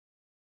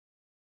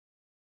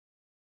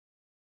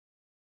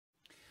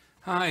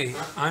Hi,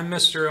 I'm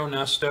Mr.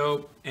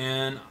 Onesto,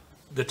 and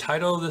the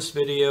title of this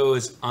video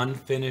is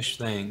Unfinished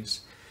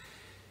Things.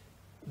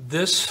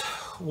 This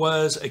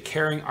was a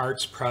Caring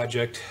Arts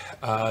project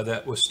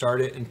that was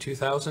started in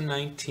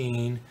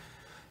 2019,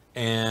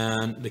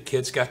 and the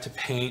kids got to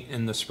paint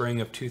in the spring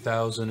of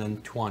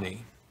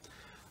 2020.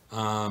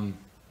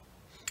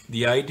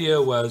 The idea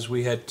was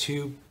we had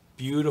two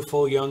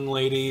beautiful young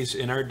ladies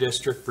in our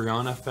district,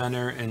 Brianna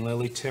Fenner and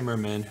Lily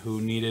Timmerman,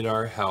 who needed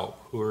our help,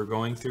 who were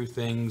going through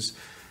things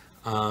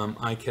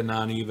I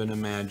cannot even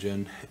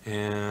imagine,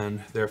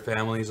 and their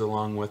families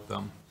along with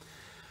them.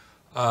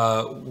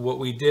 What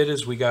we did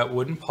is we got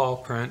wooden paw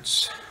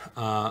prints,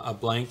 a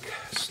blank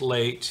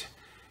slate,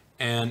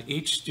 and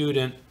each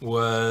student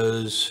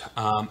was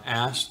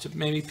asked to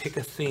maybe pick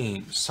a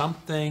theme,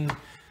 something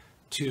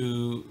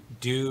to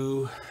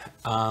do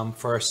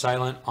for a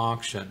silent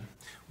auction.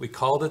 We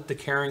called it the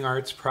Caring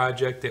Arts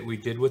Project that we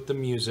did with the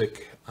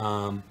music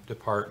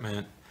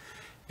department.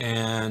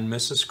 And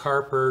Mrs.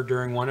 Carper,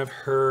 during one of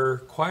her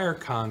choir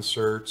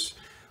concerts,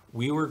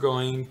 we were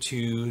going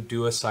to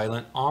do a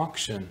silent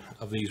auction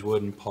of these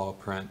wooden paw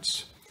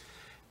prints.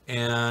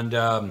 And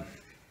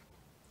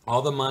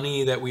all the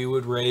money that we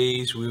would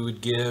raise, we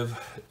would give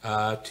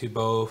to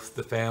both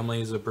the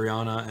families of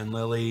Brianna and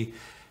Lily,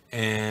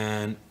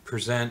 and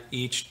present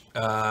each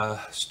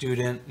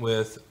student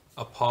with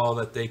a paw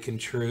that they can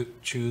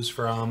choose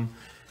from,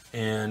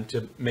 and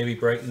to maybe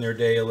brighten their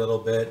day a little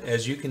bit.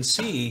 As you can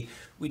see,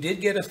 we did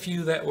get a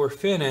few that were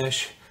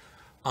finished.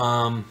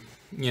 You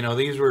know,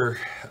 these were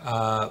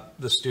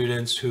the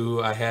students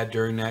who I had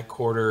during that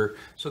quarter,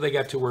 so they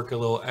got to work a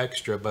little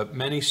extra. But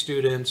many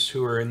students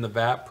who are in the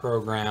VAP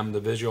program,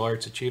 the Visual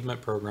Arts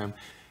Achievement Program,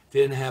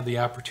 didn't have the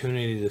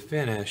opportunity to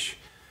finish,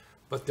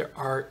 but their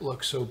art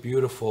looked so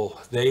beautiful.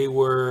 They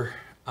were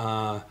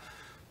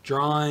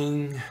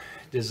drawing,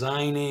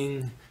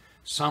 designing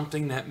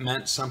something that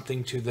meant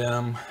something to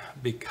them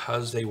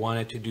because they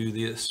wanted to do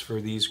this for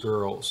these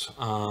girls.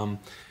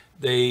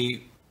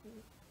 They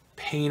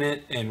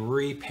painted and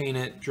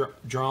repainted,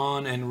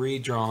 drawn and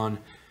redrawn.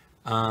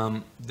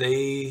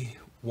 They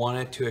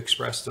wanted to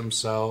express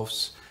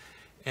themselves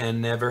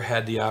and never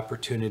had the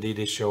opportunity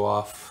to show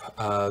off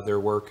their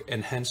work,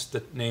 and hence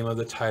the name of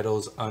the title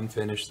is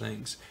Unfinished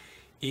Things.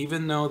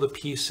 Even though the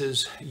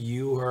pieces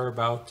you are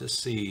about to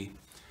see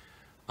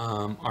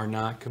are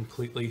not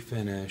completely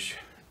finished,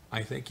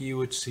 I think you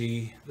would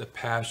see the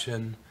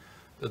passion,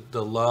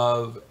 the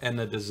love, and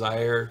the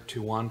desire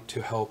to want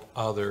to help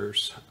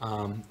others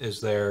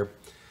is there.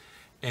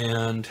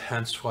 And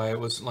hence why it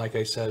was, like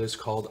I said, it's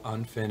called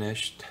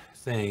Unfinished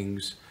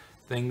Things.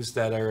 Things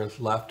that are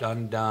left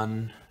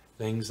undone,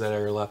 things that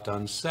are left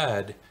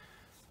unsaid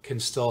can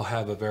still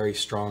have a very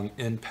strong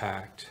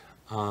impact.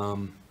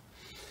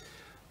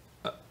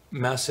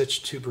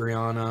 Message to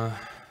Brianna: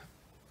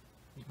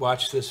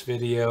 watch this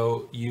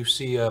video. You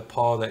see a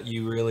paw that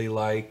you really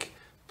like,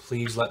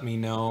 please let me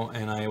know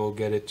and I will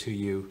get it to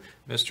you.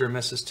 Mr. and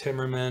Mrs.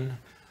 Timmerman,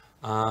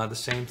 the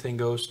same thing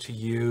goes to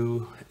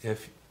you.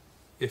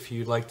 If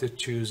you'd like to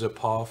choose a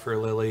paw for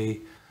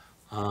Lily,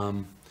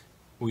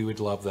 we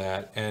would love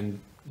that. And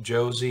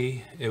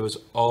Josie, it was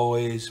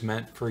always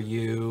meant for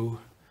you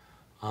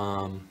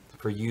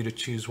to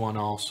choose one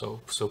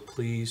also. So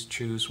please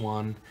choose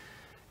one.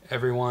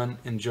 Everyone,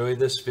 enjoy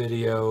this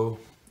video,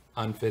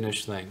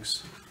 Unfinished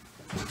Things.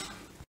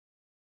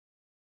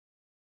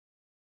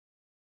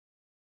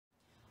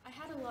 I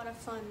had a lot of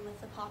fun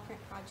with the paw print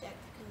project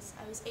because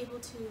I was able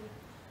to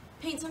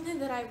paint something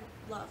that I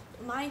love.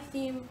 My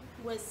theme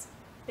was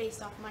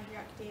based off My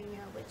Hero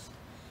Academia, which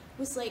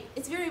was like,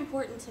 it's very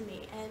important to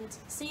me, and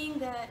seeing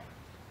that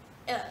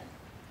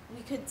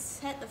we could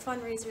set the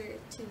fundraiser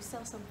to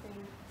sell something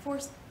for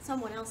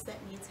someone else that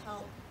needs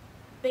help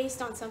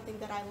based on something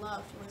that I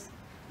loved was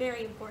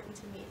very important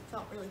to me. It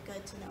felt really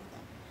good to know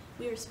that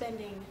we were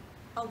spending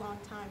a long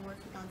time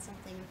working on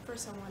something for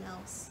someone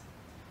else,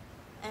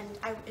 and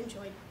I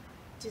enjoyed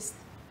just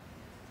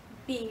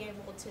being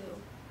able to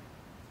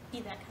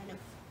be that kind of,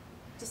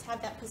 just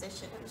have that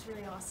position. It was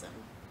really awesome.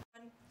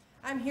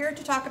 I'm here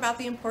to talk about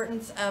the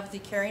importance of the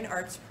Caring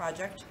Arts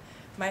Project.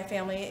 My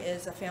family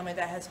is a family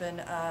that has been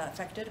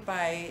affected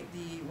by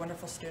the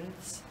wonderful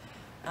students'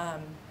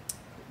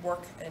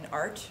 work in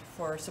art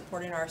for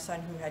supporting our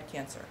son who had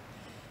cancer.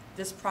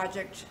 This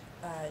project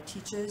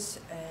teaches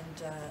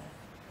and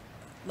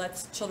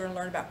lets children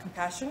learn about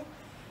compassion,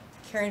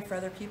 caring for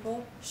other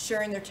people,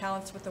 sharing their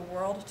talents with the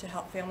world to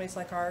help families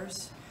like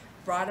ours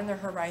broaden their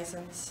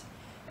horizons,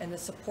 and the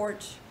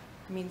support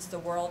means the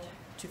world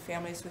to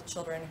families with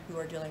children who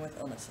are dealing with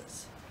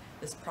illnesses.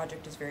 This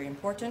project is very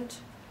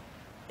important.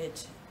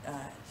 It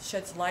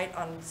sheds light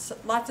on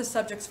lots of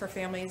subjects for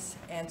families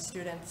and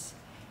students,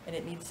 and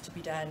it needs to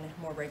be done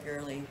more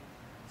regularly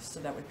so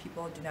that when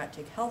people do not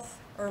take health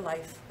or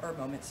life or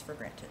moments for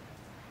granted.